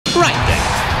Right then,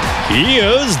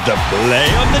 here's the play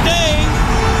of the day.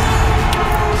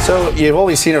 So you've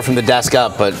only seen her from the desk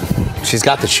up, but she's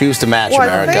got the shoes to match, Well,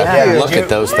 America. thank you. Look at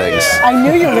those things. I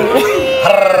knew you would.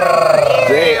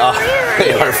 They are.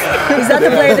 Is that the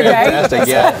play of the day? Fantastic.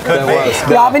 Yeah, that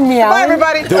was. Robin meowing. Bye,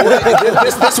 everybody.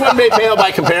 This one may pale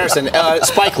by comparison.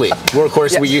 Spike Lee. We're, of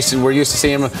course, we're used to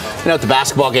seeing him, at the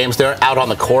basketball games. They're out on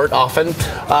the court often.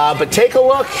 But take a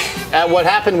look at what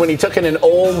happened when he took in an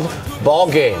old ball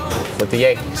game with the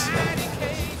Yankees.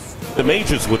 The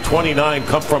majors with 29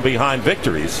 come from behind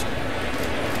victories.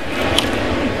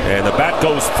 And the bat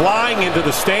goes flying into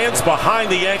the stands behind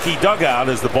the Yankee dugout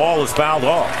as the ball is fouled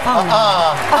off.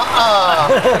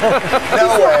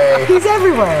 No way. He's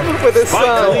everywhere. With his son.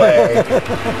 No way.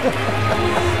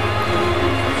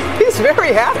 He's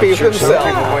very happy with himself.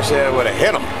 People wish they would have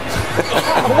hit him.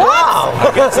 Wow.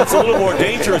 I guess it's a little more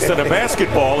dangerous than a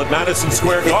basketball at Madison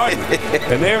Square Garden.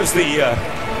 And there's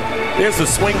the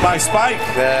swing by Spike.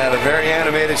 The very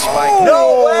animated Spike.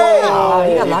 No way.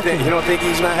 You don't think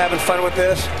he's not having fun with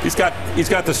this? He's got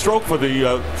the stroke for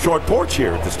the short porch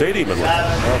here at the stadium. Well,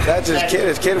 that's his kid.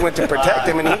 His kid went to protect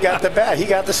him, and he got the bat. He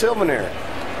got the souvenir.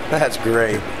 That's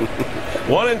great.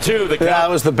 1-2. That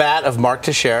was the bat of Mark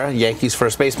Teixeira, Yankees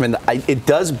first baseman. It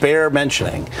does bear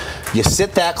mentioning. You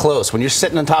sit that close. When you're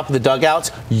sitting on top of the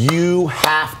dugouts, you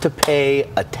have to pay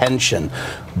attention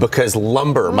because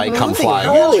lumber might come flying.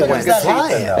 Really went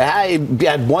flying.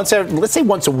 Let's say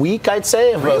once a week, I'd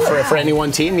say, for any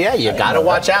one team. Yeah, you got to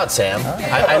watch out, Sam.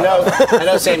 I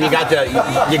know, Sam. You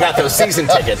got those season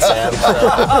tickets, Sam. So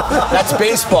that's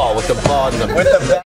baseball with the ball and the.